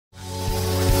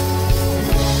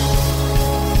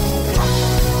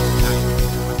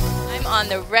on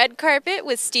the red carpet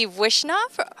with Steve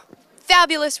Wishnoff,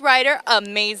 fabulous writer,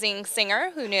 amazing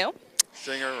singer. Who knew?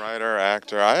 Singer, writer,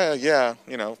 actor. Yeah,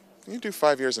 you know, you do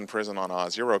 5 years in prison on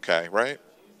Oz. You're okay, right?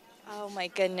 Oh my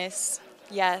goodness,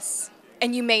 yes.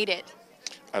 And you made it.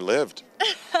 I lived.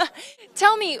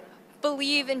 Tell me,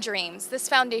 Believe in Dreams. This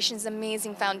foundation is an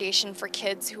amazing foundation for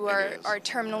kids who are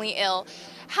terminally ill.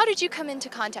 How did you come into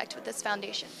contact with this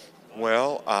foundation?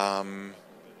 Well,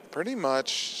 pretty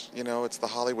much, you know, it's the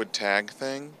Hollywood tag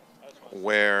thing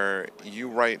where you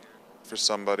write for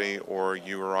somebody or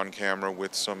you are on camera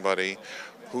with somebody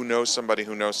who knows somebody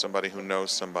who knows somebody who knows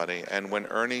somebody. And when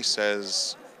Ernie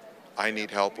says, I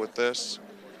need help with this,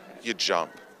 you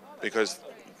jump. Because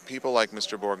people like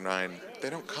Mr. Borgnine, they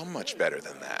don't come much better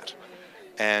than that.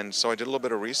 And so I did a little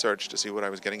bit of research to see what I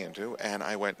was getting into, and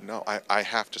I went, no, I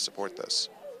have to support this.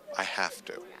 I have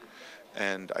to.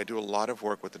 And I do a lot of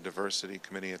work with the Diversity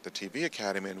Committee at the TV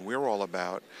Academy, and we're all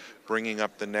about bringing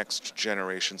up the next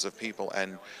generations of people.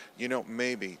 And, you know,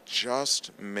 maybe,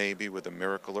 just maybe with a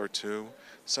miracle or two,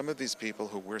 some of these people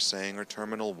who we're saying are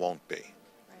terminal won't be.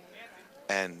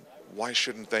 And why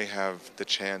shouldn't they have the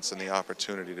chance and the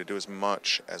opportunity to do as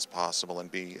much as possible and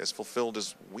be as fulfilled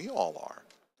as we all are?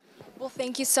 Well,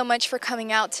 thank you so much for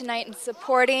coming out tonight and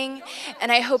supporting,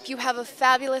 and I hope you have a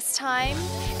fabulous time,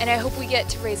 and I hope we get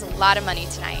to raise a lot of money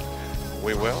tonight.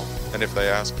 We will, and if they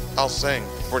ask, I'll sing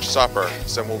for supper,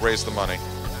 so we'll raise the money.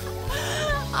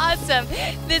 Awesome.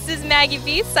 This is Maggie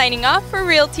B signing off for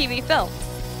RealTVfilms.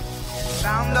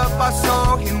 Found up, I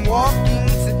saw him walking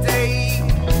today.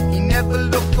 He never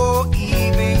looked or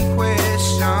even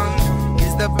questioned.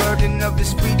 Is the burden of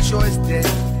his free choice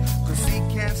dead?